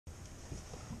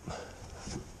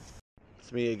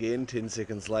with me again 10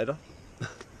 seconds later.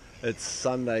 It's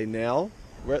Sunday now.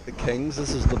 We're at the Kings.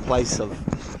 This is the place of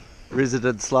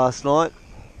residence last night.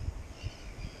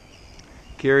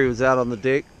 Kerry was out on the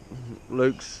deck.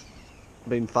 Luke's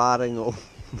been farting all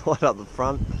right up the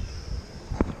front.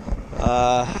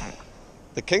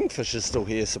 The kingfish is still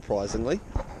here, surprisingly.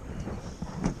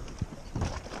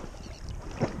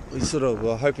 We sort of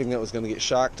were hoping that was going to get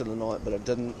sharked in the night, but it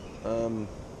didn't.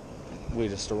 We're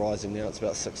just arising now. It's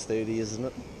about 6:30, isn't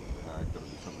it? Could be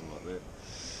something like that.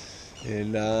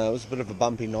 And it was a bit of a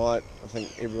bumpy night. I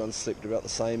think everyone slept about the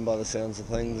same by the sounds of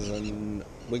things, and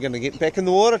we're going to get back in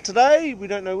the water today. We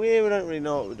don't know where, we don't really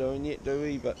know what we're doing yet, do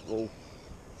we? But we'll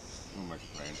make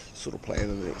a plan. Sort of plan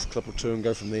in the next clip or two and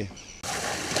go from there.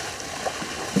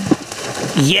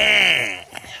 Yeah!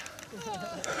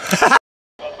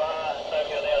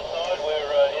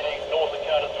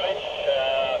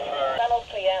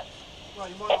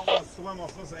 Swim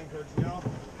off this anchorage now.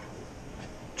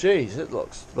 Jeez, it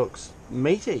looks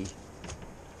meaty. It's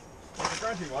a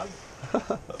crunchy one.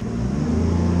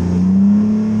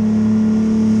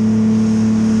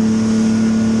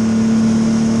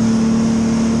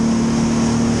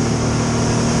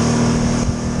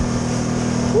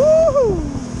 Woohoo!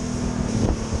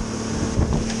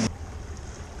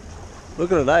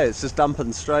 Look at it, eh? It's just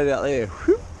dumping straight out there.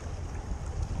 Whoop.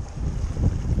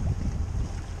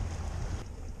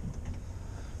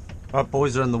 Right,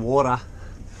 boys are in the water.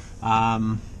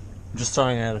 Just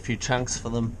throwing out a few chunks for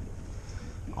them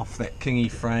off that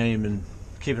kingy frame and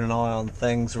keeping an eye on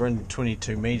things. We're in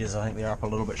 22 metres, I think they're up a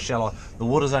little bit shallow. The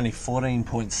water's only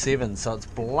 14.7, so it's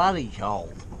bloody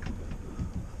cold.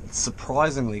 It's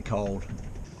surprisingly cold.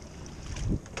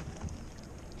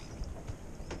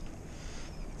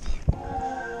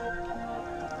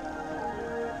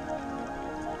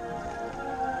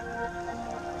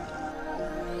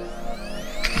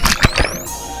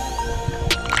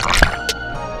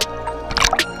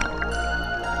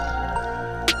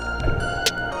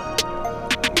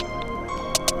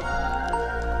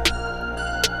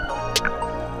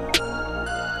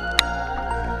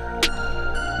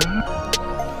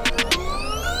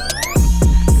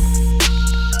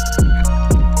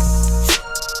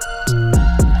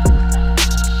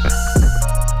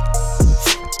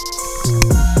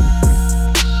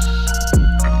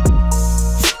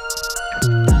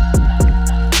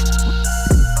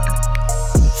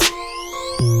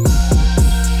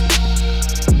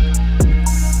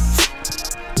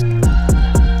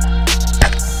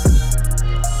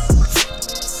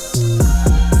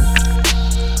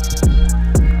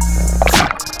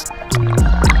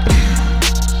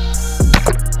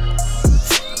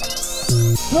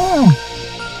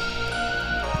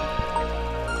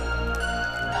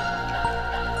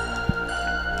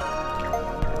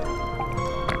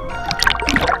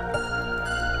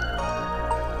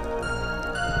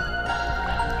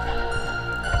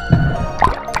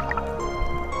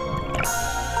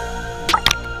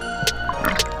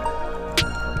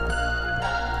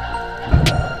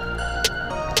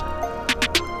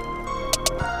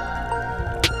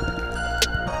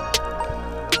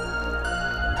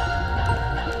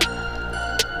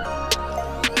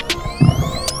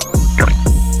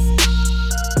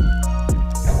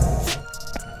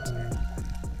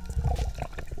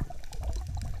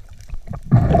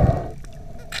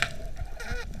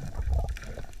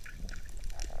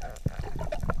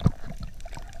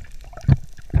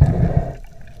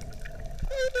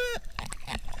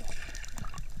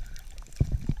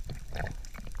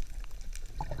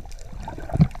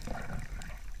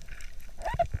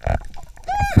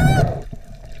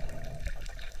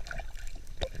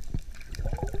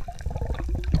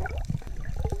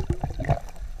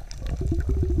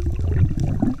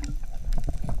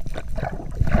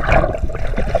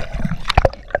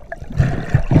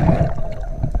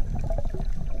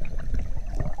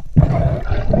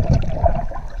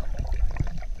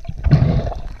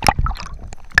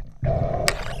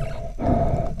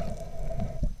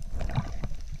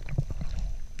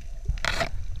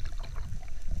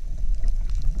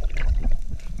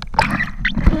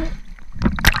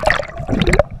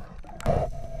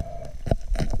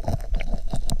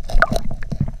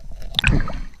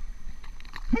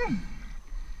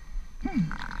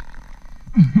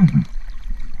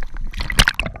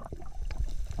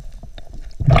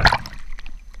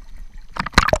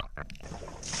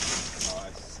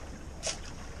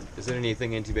 Is there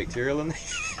anything antibacterial in there?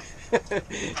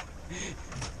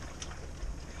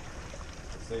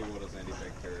 Seawater's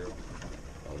antibacterial.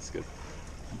 Oh, that's good.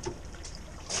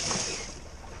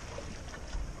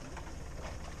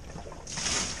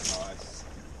 Nice.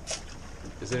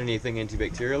 Is there anything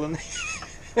antibacterial in there?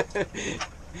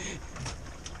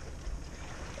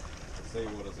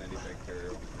 Seawater's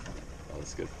antibacterial. Oh,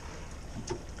 that's good.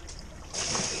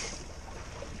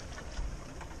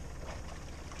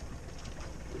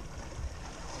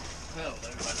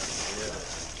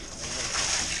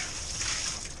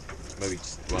 Maybe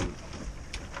just one.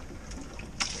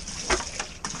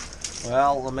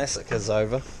 Well, the massacre's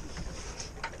over.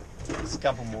 There's a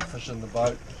couple more fish in the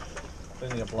boat.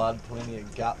 Plenty of blood, plenty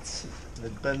of guts. The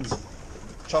bin's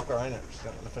chocker, ain't it? Just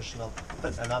got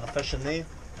another fish in there.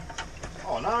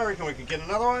 Oh no, I reckon we could get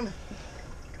another one.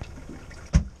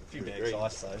 A few bags of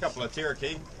ice though. A couple of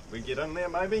Cherokee. We get in there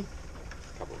maybe.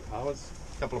 A couple of powers.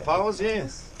 A couple of Pauas, yeah.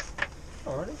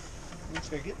 Alrighty, let's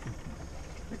go get them.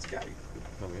 Let's go.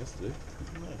 Nothing else to do.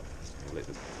 I'll let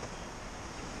this.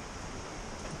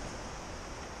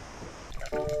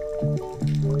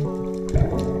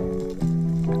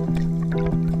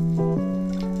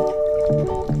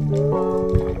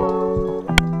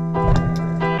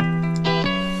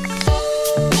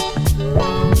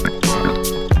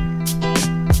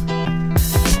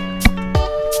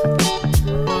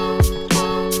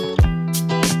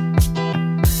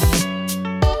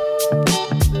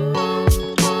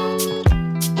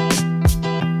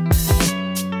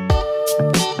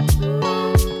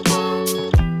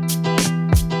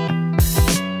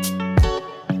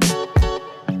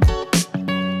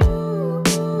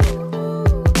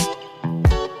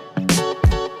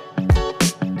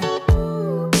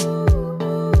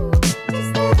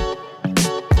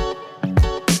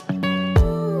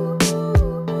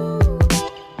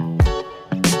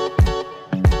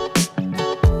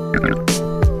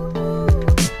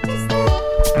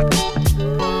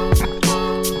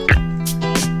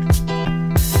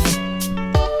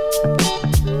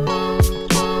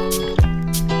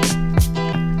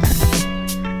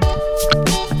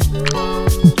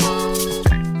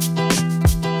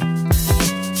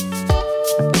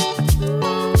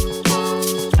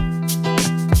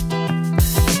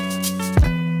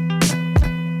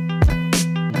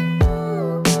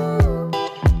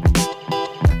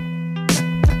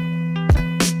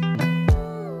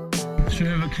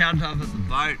 Count up at the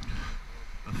boat,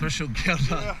 official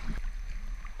count up.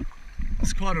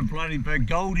 It's quite a bloody big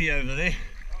goldie over there.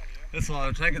 That's why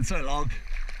it's taking so long.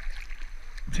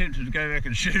 I'm tempted to go back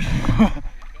and shoot.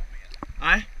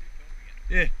 Eh?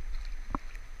 Yeah.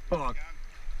 Oh,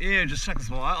 yeah, just chuck us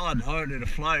my island. I don't need a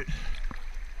float.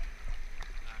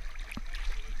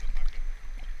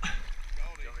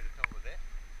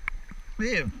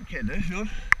 Yeah, can do, sure.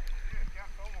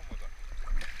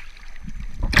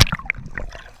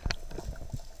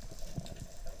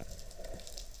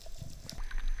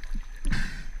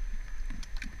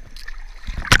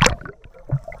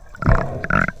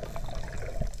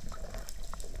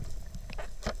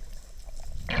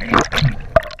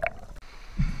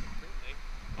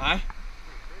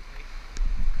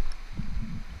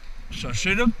 Should I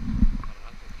shoot him?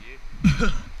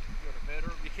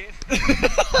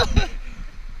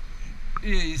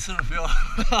 Yeah, you sort of feel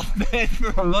half bad for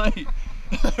a mate.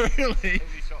 Really? Have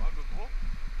you shot one before?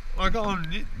 I got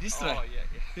one yesterday. Oh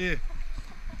yeah. Yeah.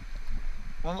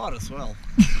 Well, I might as well.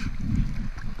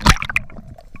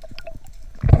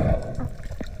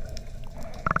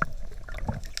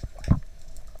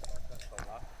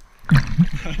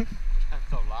 Can't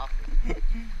stop laughing.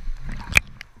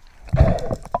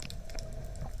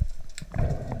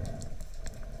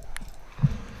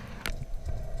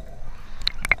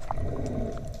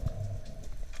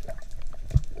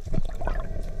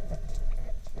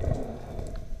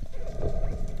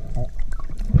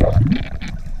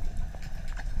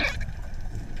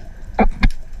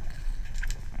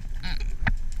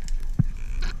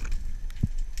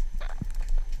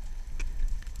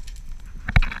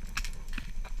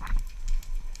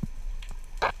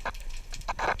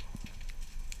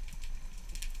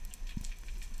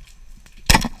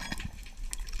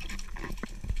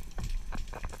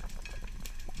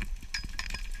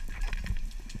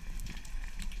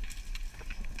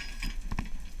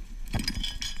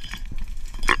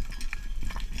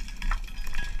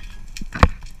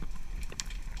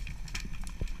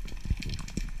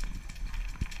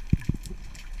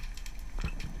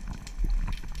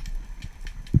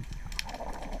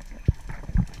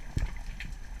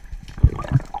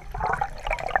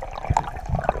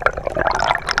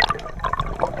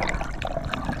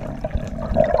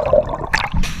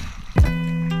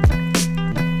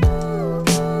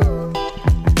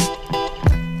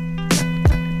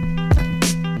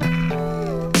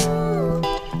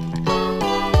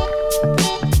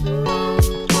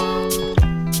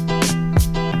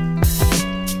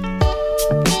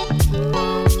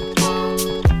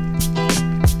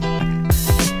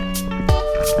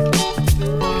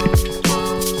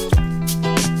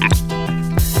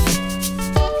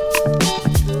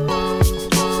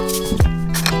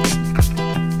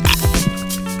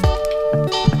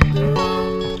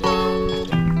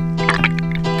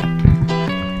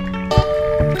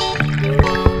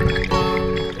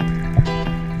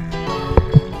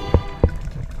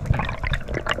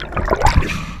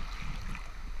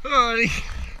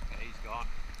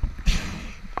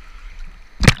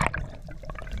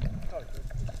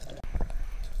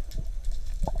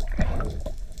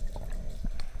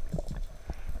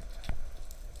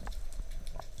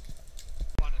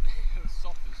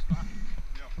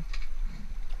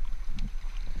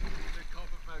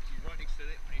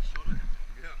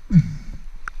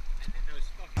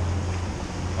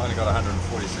 only got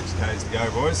 146 k's to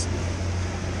go, boys.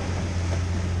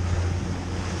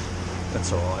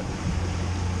 That's alright.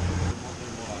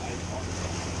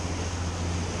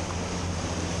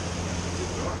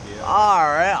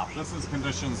 Far out. This is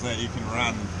conditions that you can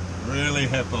run really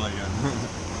happily in.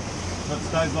 If it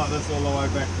stays like this all the way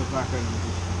back to fucking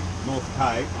North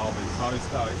Cape, I'll be so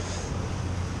stoked.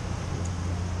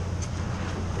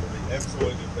 It'll be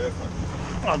absolutely perfect.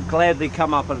 I'd gladly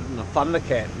come up in a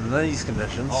Thundercat in these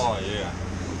conditions. Oh yeah.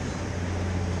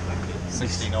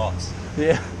 60 knots.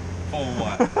 Yeah. Full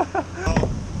way.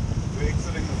 We're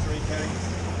exiting the Three Kings.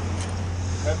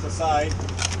 Have to say,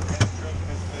 that trip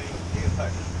has been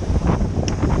epic.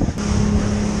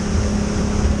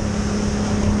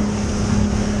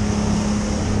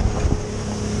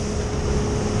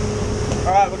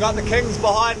 Alright, we've got the Kings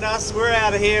behind us. We're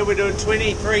out of here. We're doing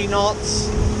 23 knots.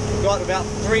 We've got about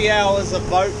 3 hours of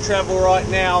boat travel right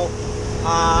now.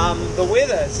 The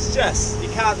weather is just, you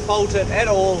can't fault it at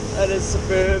all. It is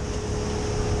superb.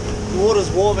 The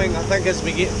water's warming, I think, as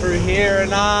we get through here.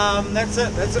 And that's it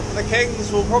for the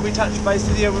Kings. We'll probably touch base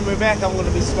with you when we're back. I'm going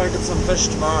to be smoking some fish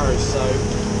tomorrow, so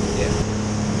yeah.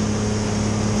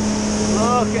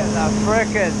 Look at the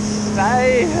frickin'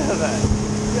 state of it.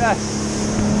 Just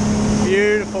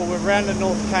beautiful. We've rounded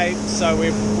North Cape, so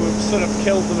we've sort of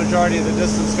killed the majority of the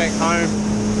distance back home.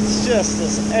 It's just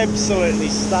this absolutely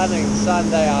stunning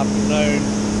Sunday afternoon.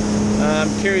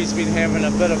 Kerry's been having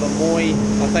a bit of a moi.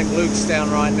 I think Luke's down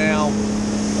right now,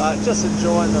 but just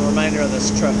enjoying the remainder of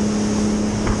this trip.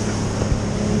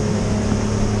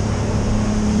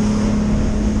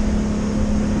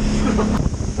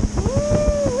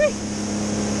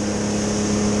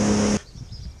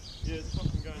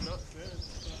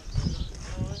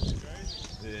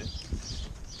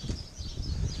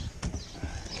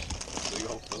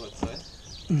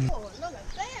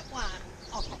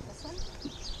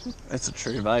 That's a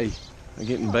true, eh? They're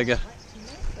getting bigger.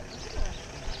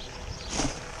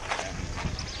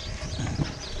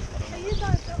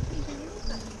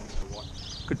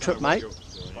 Good trip, mate.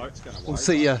 We'll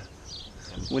see you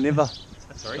whenever.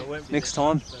 Next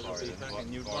time.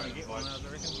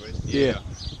 Yeah.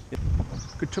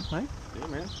 Good trip, mate. Yeah,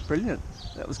 man. Brilliant.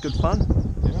 That was good fun.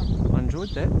 Yeah. I enjoyed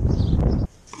that.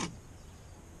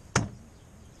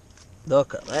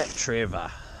 Look at that Trevor.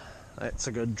 That's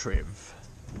a good Trev.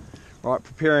 Right,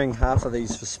 preparing half of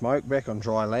these for smoke back on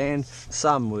dry land.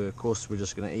 Some of course we're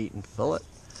just going to eat and fill it.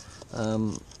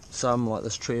 Some like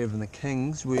this Trev and the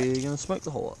Kings, we're going to smoke the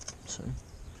whole lot. So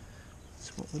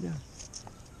that's what we're doing.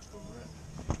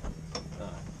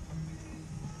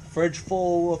 Fridge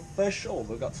full of fish. Oh,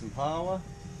 we've got some Paua.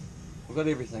 We've got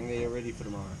everything there ready for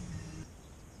tomorrow.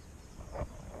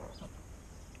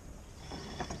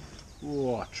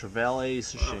 Oh, trevally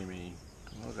sashimi.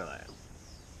 Look at that.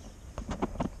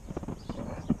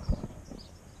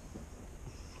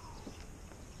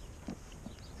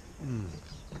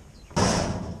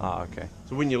 Ah, okay.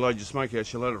 So when you load your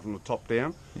smokehouse, you load it from the top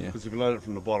down. Yeah. Because if you load it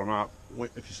from the bottom up,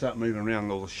 if you start moving around,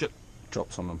 all the shit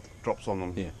Drops on them. drops on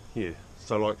them. Yeah. Yeah.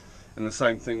 So like, and the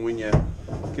same thing when you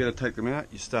go to take them out,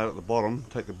 you start at the bottom,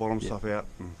 take the bottom stuff out.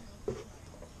 And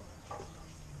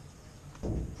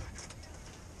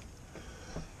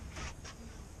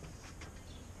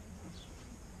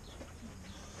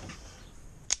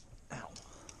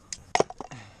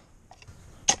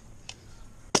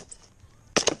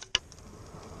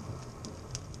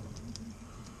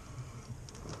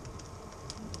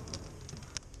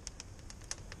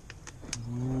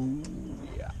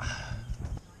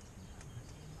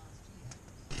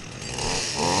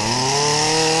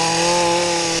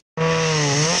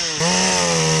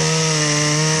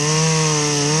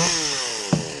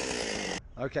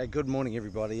Okay, good morning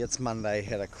everybody. It's Monday.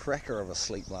 Had a cracker of a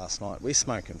sleep last night. We're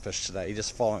smoking fish today,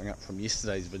 just following up from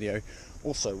yesterday's video.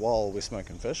 Also, while we're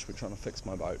smoking fish, we're trying to fix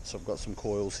my boat. So I've got some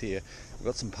coils here, we've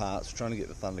got some parts, we're trying to get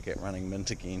the Thundercat running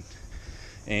mint again.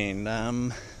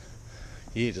 And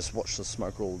yeah, just watch the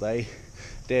smoker all day.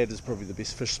 Dad is probably the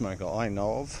best fish smoker I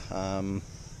know of.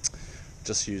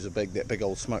 Just use that big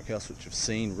old smokehouse which you've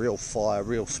seen, real fire,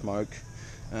 real smoke.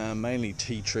 Mainly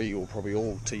tea tree, or probably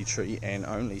all tea tree, and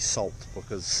only salt,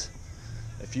 because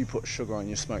if you put sugar on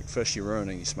your smoked fish, you're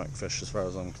ruining your smoked fish as far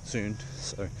as I'm concerned.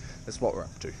 So that's what we're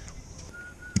up to.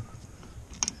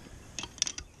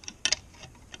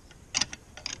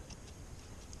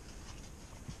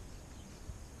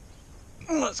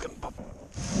 It's gonna pop.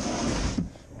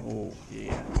 Oh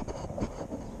yeah.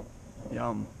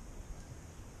 Yum.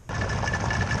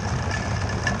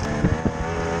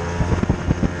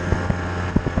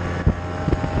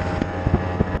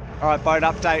 Alright, boat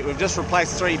update. We've just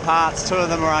replaced 3 parts. 2 of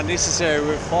them are unnecessary.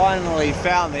 We've finally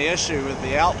found the issue with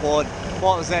the outboard.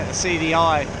 What was that? The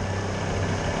CDI.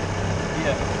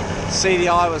 Yeah.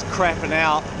 CDI was crapping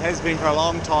out. It has been for a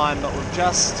long time, but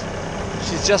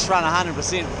she's just run 100%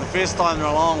 for the first time in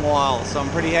a long while, so I'm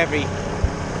pretty happy.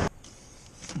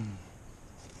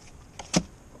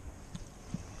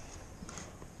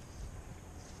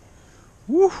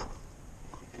 Woo!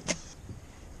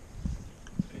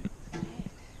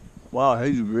 Wow,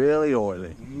 he's really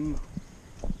oily.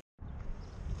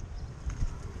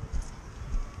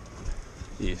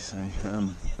 Yes,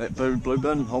 that blue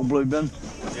bin, whole blue bin.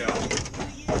 Yeah.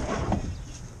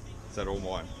 Is that all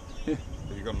mine? Yeah.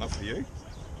 Have you got enough for you?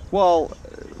 Well,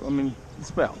 I mean, it's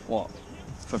about, what,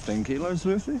 15 kilos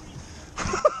worth there?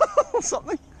 Or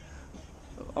something.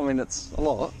 I mean, it's a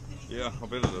lot. Yeah, I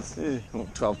bet it is. Yeah, well,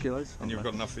 12 kilos. And you've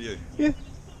got enough for you? Yeah.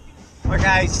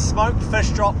 Okay, smoked fish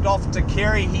dropped off to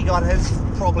Kerry. He got his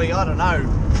probably, I don't know,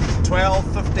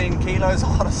 12, 15 kilos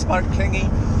of a smoked kingy.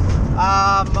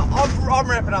 I'm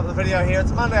wrapping up the video here.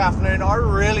 It's Monday afternoon. I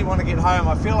really want to get home.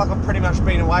 I feel like I've pretty much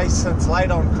been away since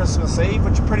late on Christmas Eve,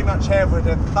 which you pretty much have. We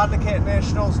did Thundercat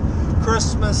Nationals,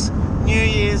 Christmas, New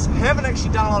Year's. Haven't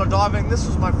actually done a lot of diving. This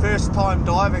was my first time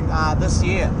diving this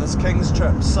year, this King's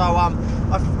trip. So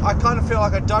I kind of feel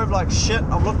like I dove like shit.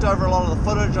 I've looked over a lot of the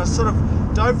footage. I sort of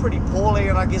dove pretty poorly,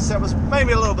 and I guess that was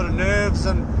maybe a little bit of nerves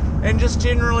and just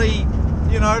generally,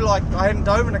 you know, like I hadn't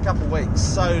dove in a couple of weeks,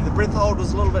 so the breath hold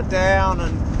was a little bit down,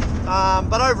 and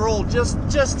but overall just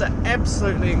an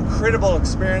absolutely incredible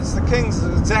experience. The Kings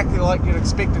is exactly like you'd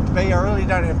expect it to be. I really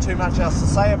don't have too much else to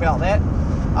say about that.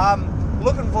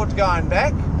 Looking forward to going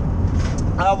back.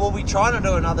 We'll be trying to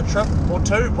do another trip or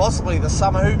 2 possibly this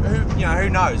summer. Who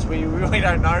knows? We really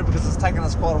don't know, because it's taken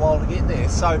us quite a while to get there.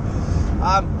 So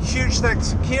huge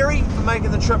thanks to Kerry for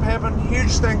making the trip happen.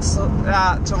 Huge thanks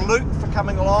to Luke for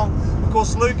coming along. Of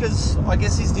course, Luke is, I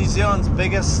guess he's New Zealand's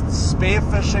biggest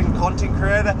spearfishing content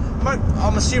creator.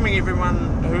 I'm assuming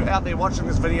everyone who out there watching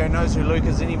this video knows who Luke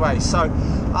is anyway. So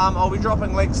I'll be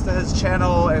dropping links to his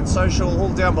channel and social all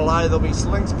down below. There'll be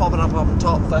links popping up the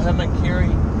top for him and Kerry.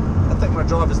 I think my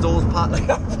driver's door's partly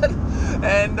open.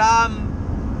 And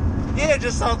yeah,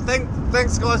 just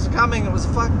thanks guys for coming. It was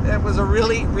a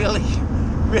really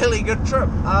good trip.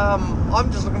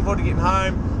 I'm just looking forward to getting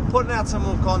home, putting out some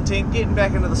more content, getting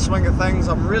back into the swing of things.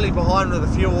 I'm really behind with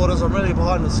the fuel orders. I'm really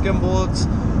behind with skimboards.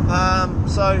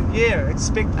 So yeah,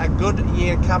 expect a good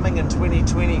year coming in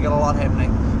 2020. Got a lot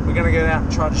happening. We're going to go out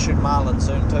and try to shoot marlin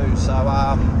soon too. So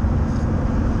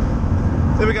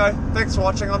there we go. Thanks for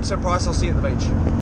watching. I'm Sam Price. I'll see you at the beach.